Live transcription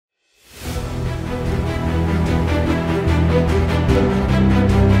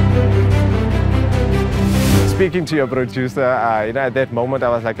speaking to your producer, at that moment I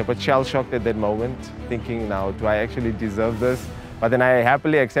was like a bit shell-shocked at that moment, thinking, now, do I actually deserve this? But then I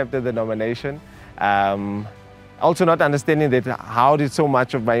happily accepted the nomination. Also not understanding that how did so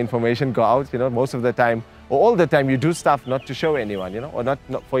much of my information go out, most of the time, or all the time you do stuff not to show anyone, or not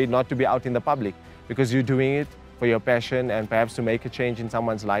for it not to be out in the public, because you're doing it for your passion and perhaps to make a change in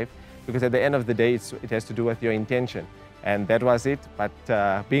someone's life, because at the end of the day, it has to do with your intention. And that was it. But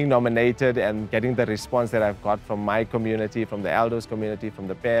being nominated and getting the response that I've got from my community, from the elders community, from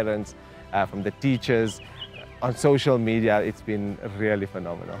the parents, from the teachers, on social media, it's been really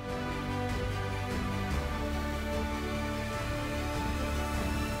phenomenal.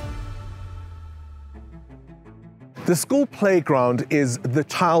 The school playground is the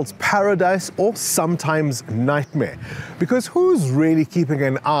child's paradise or sometimes nightmare, because who's really keeping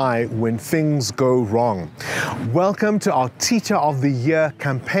an eye when things go wrong? Welcome to our Teacher of the Year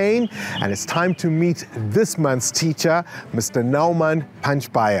campaign, and it's time to meet this month's teacher, Mr. Naumaan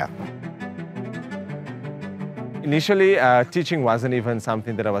Panchbhaya. Initially, teaching wasn't even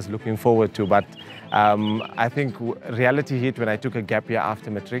something that I was looking forward to, but I think reality hit when I took a gap year after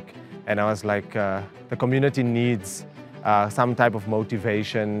matric. And I was like, the community needs some type of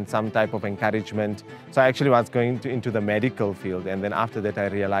motivation, some type of encouragement. So I actually was going into the medical field. And then after that, I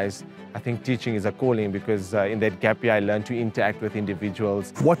realized I think teaching is a calling, because in that gap year, I learned to interact with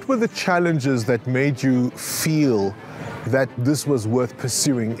individuals. What were the challenges that made you feel that this was worth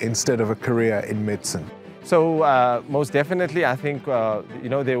pursuing instead of a career in medicine? So most definitely, I think,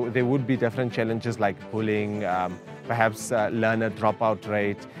 there would be different challenges like bullying, perhaps learner dropout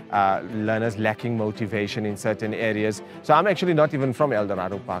rate, learners lacking motivation in certain areas. So I'm actually not even from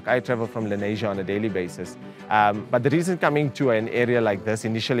Eldorado Park. I travel from Lenasia on a daily basis. But the reason coming to an area like this,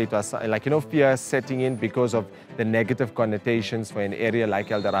 initially it was like, fear setting in because of the negative connotations for an area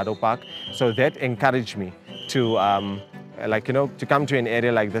like Eldorado Park. So that encouraged me to to come to an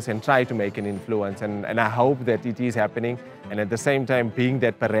area like this and try to make an influence. And I hope that it is happening. And at the same time, being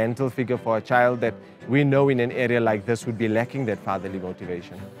that parental figure for a child that we know in an area like this would be lacking that fatherly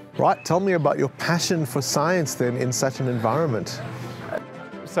motivation. Right, tell me about your passion for science then in such an environment.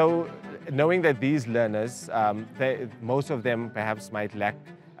 So knowing that these learners, most of them perhaps might lack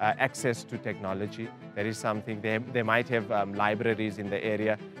access to technology. That is something, they might have libraries in the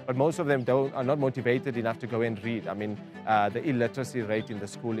area, but most of them are not motivated enough to go and read. I mean, the illiteracy rate in the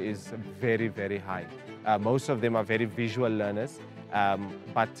school is very, very high. Most of them are very visual learners,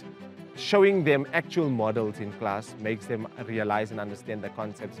 but showing them actual models in class makes them realize and understand the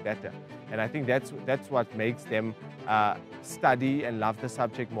concepts better. And I think that's what makes them study and love the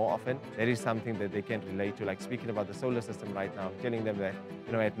subject more often. That is something that they can relate to. Like speaking about the solar system right now, telling them that,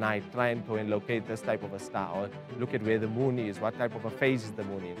 at night, try and go and locate this type of a star, or look at where the moon is, what type of a phase is the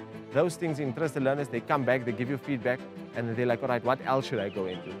moon in. Those things interest the learners. They come back, they give you feedback, and then they're like, all right, what else should I go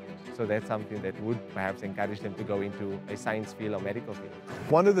into? So that's something that would perhaps encourage them to go into a science field or medical field.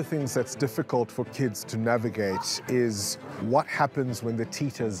 One of the things that's difficult for kids to navigate is what happens when the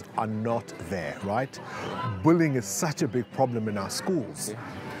teachers are not there, right? Bullying is such a big problem in our schools.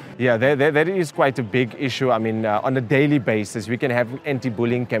 Yeah, that is quite a big issue. I mean, on a daily basis, we can have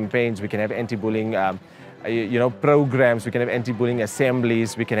anti-bullying campaigns, we can have anti-bullying programs, we can have anti-bullying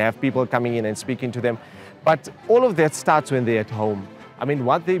assemblies, we can have people coming in and speaking to them. But all of that starts when they're at home. I mean,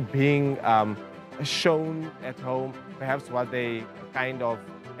 what they're being shown at home, perhaps what they kind of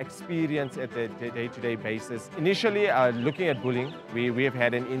experience at the day-to-day basis. Initially, looking at bullying, we have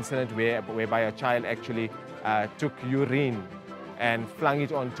had an incident whereby a child actually took urine and flung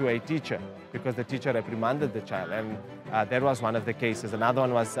it onto a teacher because the teacher reprimanded the child. And that was one of the cases. Another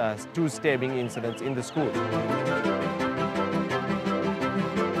one was 2 stabbing incidents in the school.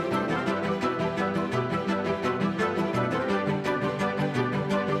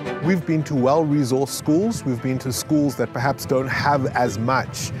 We've been to well-resourced schools, we've been to schools that perhaps don't have as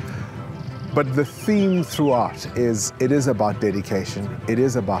much, but the theme throughout is it is about dedication, it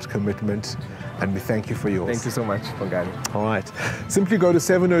is about commitment, and we thank you for yours. Thank you so much, Bongani. All right. Simply go to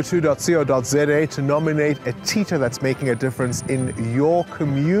 702.co.za to nominate a teacher that's making a difference in your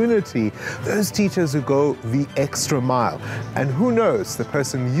community. Those teachers who go the extra mile. And who knows, the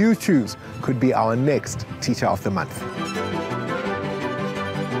person you choose could be our next Teacher of the Month.